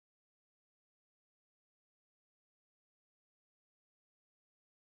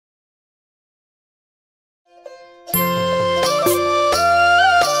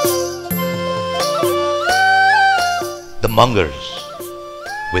Mongers,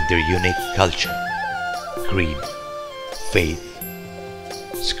 with their unique culture, creed, faith,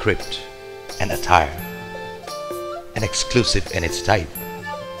 script and attire, and exclusive in its type,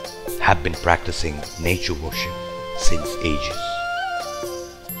 have been practicing nature worship since ages.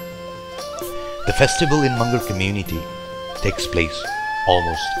 The festival in Mangar community takes place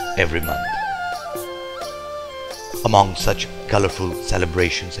almost every month. Among such colorful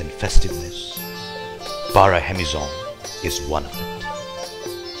celebrations and festiveness, Bara Hemizong is one of it.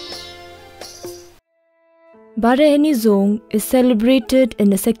 Bara Hemizong is celebrated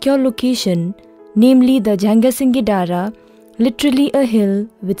in a secure location, namely the Jangasingi Dara, literally a hill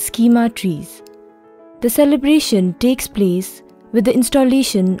with schema trees. The celebration takes place with the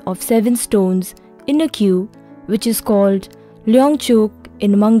installation of 7 stones in a queue, which is called Leongchok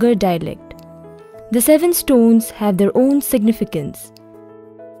in Mangar dialect. The 7 stones have their own significance.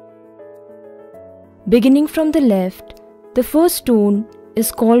 Beginning from the left, the first stone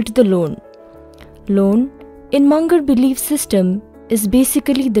is called the Lone. Lone, in Mangar belief system, is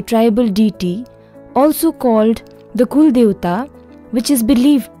basically the tribal deity, also called the Kul Devta, which is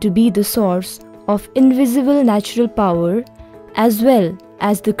believed to be the source of invisible natural power as well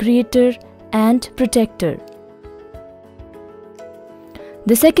as the creator and protector.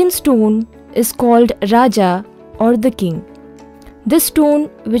 The second stone is called Raja or the king. This stone,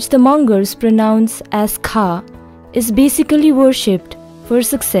 which the Mongers pronounce as Kha, is basically worshipped for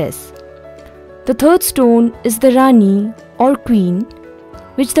success. The third stone is the Rani or queen,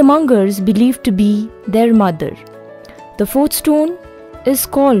 which the Mongers believe to be their mother. The fourth stone is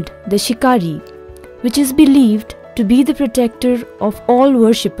called the Shikari, which is believed to be the protector of all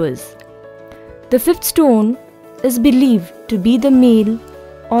worshippers. The fifth stone is believed to be the male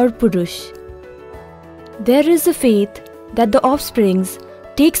or Purush. There is a faith that the offsprings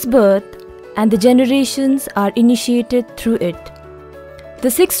takes birth and the generations are initiated through it. The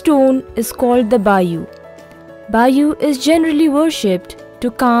sixth stone is called the Bayu. Bayu is generally worshipped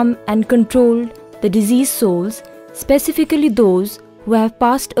to calm and control the diseased souls, specifically those who have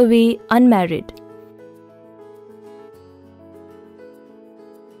passed away unmarried.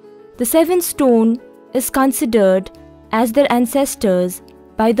 The seventh stone is considered as their ancestors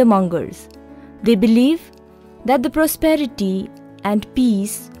by the Mongers. They believe that the prosperity and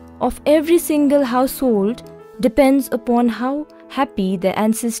peace of every single household depends upon how happy their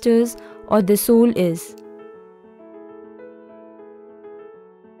ancestors or their soul is.